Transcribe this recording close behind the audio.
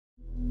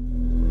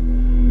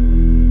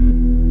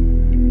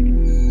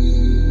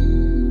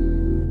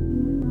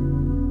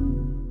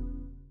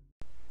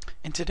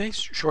In today's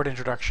short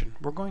introduction,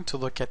 we're going to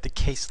look at the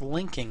case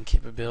linking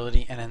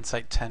capability in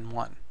EnSight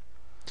 10.1.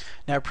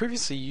 Now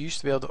previously you used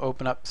to be able to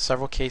open up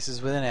several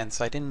cases within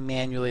EnSight and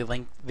manually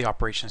link the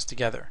operations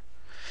together.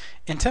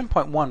 In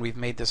 10.1 we've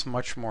made this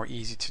much more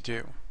easy to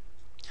do.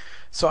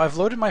 So I've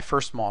loaded my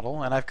first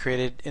model and I've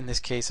created, in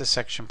this case, a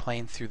section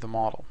plane through the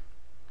model.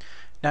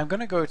 Now I'm going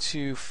to go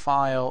to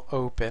File,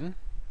 Open,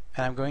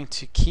 and I'm going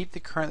to keep the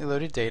currently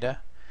loaded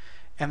data,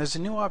 and there's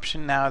a new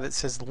option now that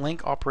says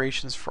Link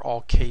Operations for all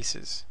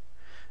cases.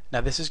 Now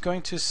this is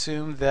going to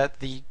assume that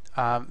the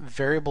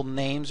variable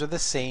names are the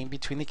same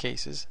between the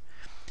cases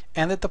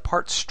and that the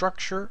part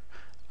structure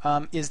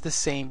is the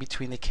same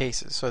between the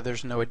cases. So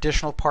there's no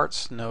additional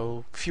parts,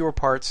 no fewer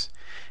parts,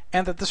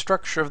 and that the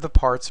structure of the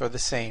parts are the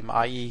same,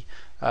 i.e.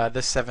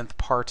 the seventh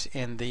part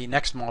in the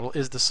next model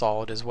is the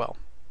solid as well.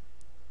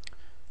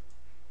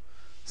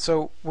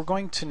 So we're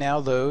going to now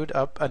load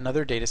up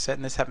another data set,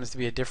 and this happens to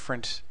be a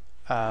different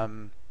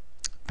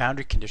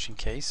boundary condition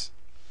case.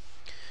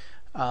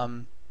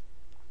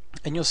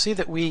 And you'll see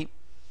that we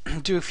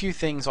do a few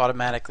things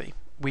automatically.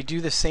 We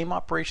do the same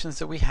operations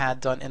that we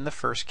had done in the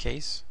first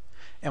case,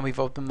 and we've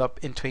opened up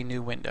into a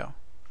new window.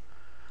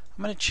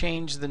 I'm going to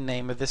change the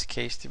name of this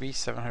case to be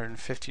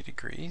 750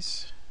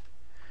 degrees.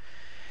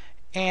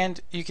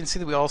 And you can see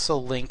that we also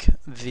link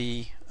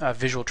the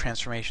visual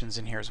transformations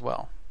in here as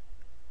well.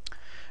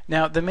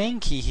 Now the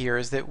main key here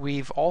is that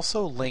we've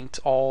also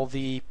linked all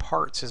the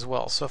parts as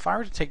well. So if I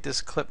were to take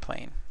this clip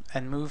plane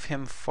and move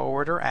him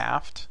forward or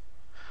aft,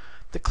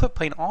 the clip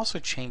plane also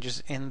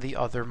changes in the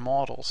other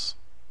models.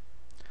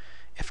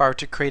 If I were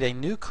to create a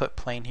new clip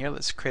plane here,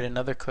 let's create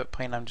another clip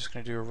plane. I'm just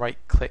going to do a right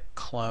click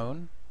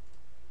clone.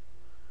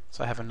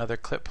 So I have another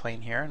clip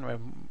plane here, and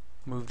we'll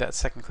move that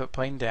second clip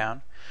plane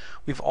down.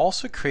 We've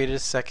also created a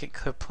second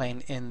clip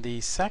plane in the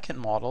second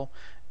model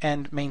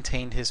and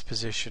maintained his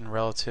position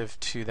relative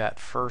to that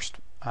first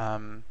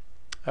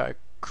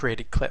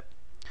created clip.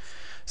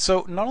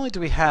 So not only do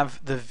we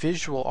have the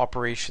visual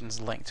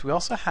operations linked, we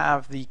also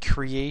have the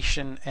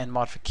creation and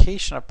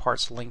modification of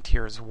parts linked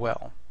here as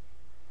well.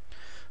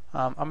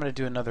 I'm going to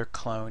do another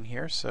clone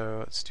here, so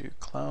let's do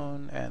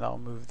clone, and I'll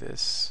move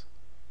this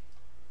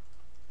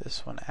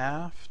one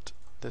aft,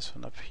 this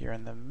one up here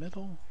in the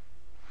middle.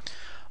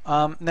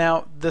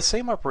 Now the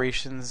same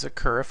operations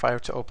occur if I were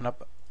to open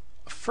up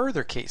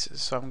further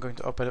cases. So I'm going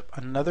to open up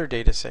another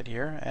data set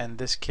here, and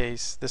this time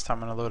I'm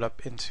going to load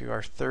up into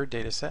our third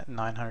data set,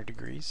 900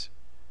 degrees.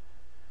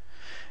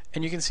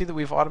 And you can see that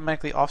we've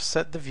automatically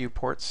offset the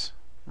viewports,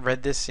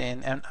 read this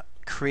in, and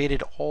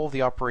created all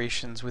the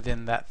operations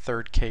within that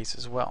third case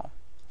as well.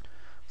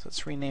 So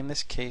let's rename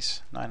this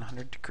case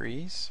 900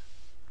 degrees.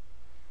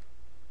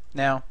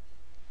 Now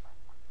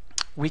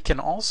we can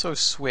also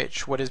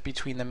switch what is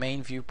between the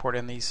main viewport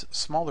and these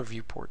smaller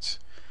viewports.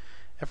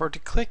 If I were to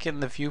click in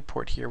the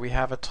viewport here, we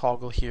have a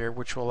toggle here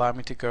which will allow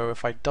me to go,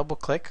 if I double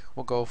click,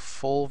 we'll go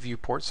full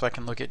viewport, so I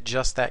can look at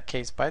just that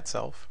case by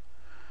itself.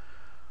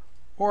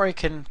 Or I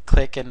can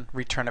click and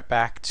return it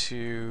back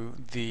to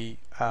the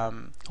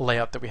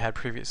layout that we had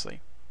previously.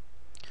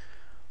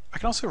 I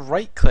can also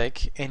right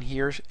click and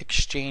here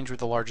exchange with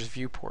the largest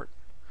viewport.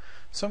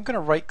 So I'm going to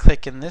right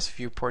click in this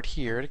viewport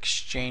here and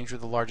exchange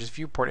with the largest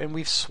viewport, and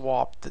we've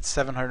swapped that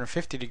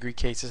 750 degree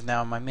case is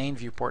now in my main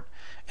viewport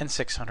and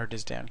 600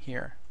 is down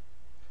here.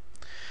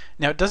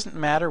 Now it doesn't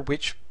matter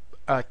which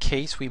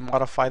case we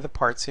modify the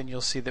parts in,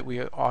 you'll see that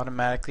we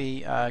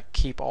automatically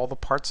keep all the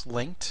parts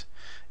linked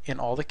in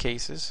all the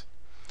cases.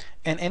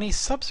 And any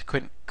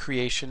subsequent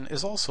creation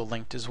is also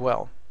linked as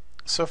well.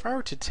 So if I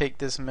were to take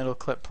this middle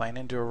clip plane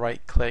and do a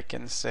right click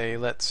and say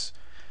let's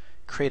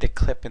create a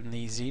clip in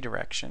the Z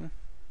direction,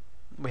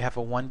 we have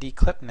a 1D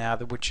clip now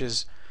which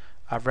is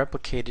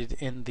replicated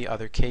in the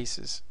other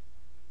cases.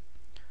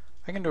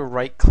 I can do a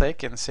right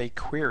click and say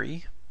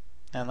query,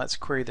 and let's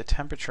query the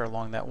temperature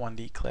along that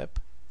 1D clip.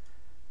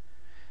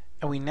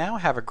 And we now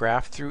have a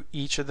graph through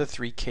each of the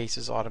three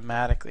cases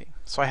automatically.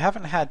 So I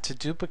haven't had to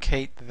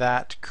duplicate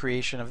that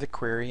creation of the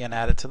query and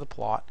add it to the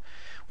plot.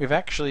 We've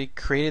actually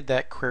created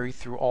that query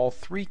through all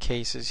three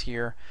cases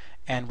here,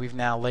 and we've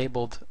now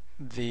labeled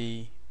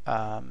the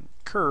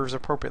curves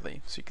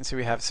appropriately. So you can see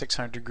we have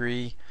 600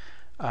 degree,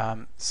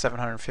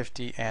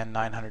 750 and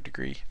 900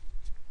 degree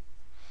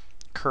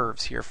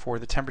curves here for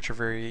the temperature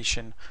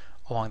variation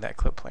along that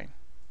clip plane.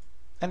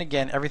 And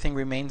again, everything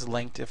remains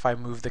linked. If I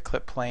move the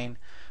clip plane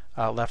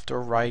left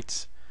or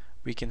right,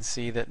 we can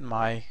see that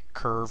my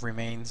curve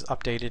remains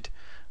updated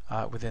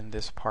within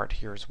this part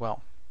here as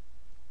well.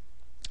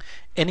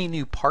 Any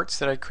new parts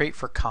that I create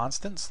for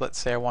constants, let's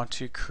say I want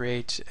to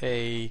create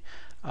a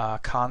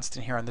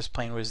constant here on this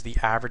plane was the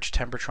average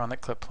temperature on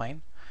that clip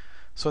plane.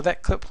 So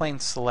that clip plane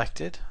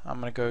selected, I'm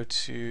going to go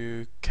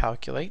to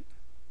calculate,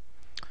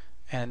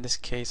 and in this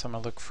case I'm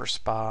going to look for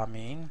spa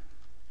mean,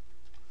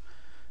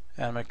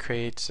 and I'm going to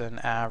create an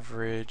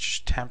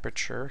average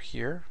temperature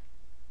here.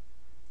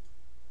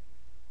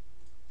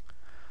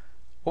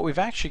 What we've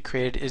actually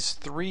created is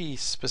three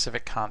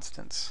specific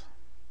constants: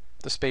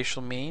 the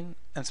spatial mean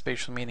and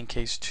spatial mean in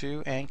case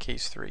 2 and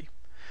case 3.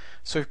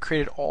 So we've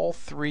created all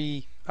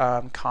three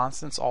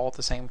constants all at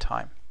the same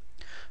time.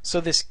 So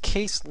this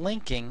case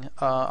linking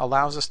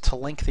allows us to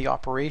link the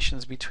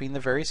operations between the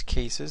various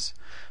cases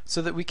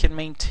so that we can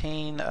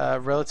maintain a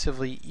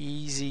relatively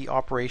easy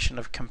operation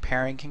of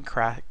comparing and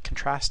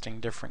contrasting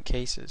different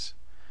cases.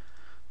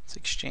 Let's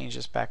exchange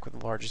this back with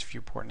the largest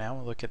viewport now.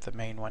 We'll look at the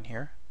main one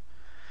here.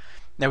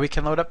 Now we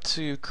can load up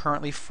to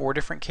currently 4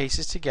 different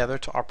cases together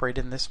to operate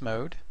in this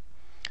mode,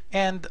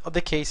 and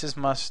the cases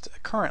must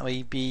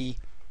currently be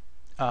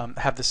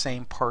have the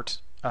same part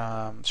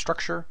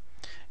structure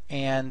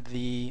and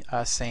the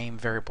same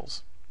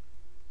variables.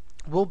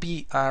 We'll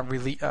be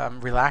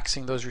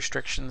relaxing those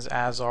restrictions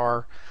as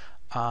our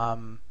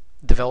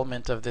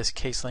development of this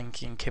case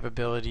linking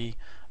capability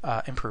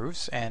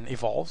improves and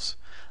evolves.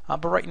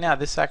 But right now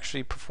this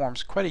actually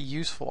performs quite a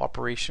useful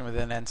operation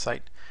within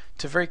EnSight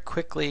to very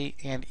quickly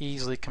and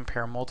easily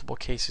compare multiple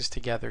cases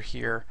together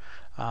here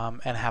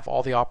and have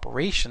all the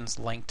operations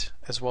linked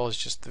as well as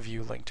just the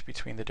view linked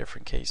between the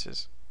different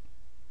cases.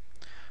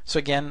 So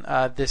again,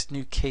 this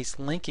new case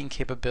linking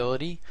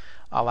capability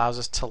allows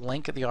us to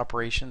link the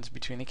operations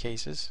between the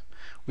cases.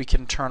 We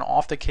can turn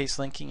off the case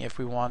linking if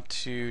we want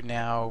to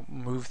now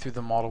move through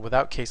the model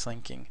without case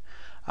linking.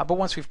 But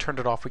once we've turned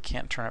it off, we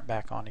can't turn it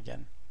back on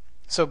again.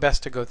 So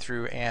best to go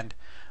through and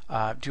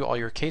do all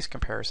your case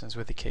comparisons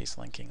with the case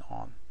linking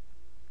on.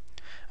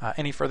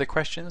 Any further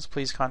questions,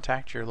 please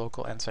contact your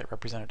local EnSight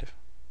representative.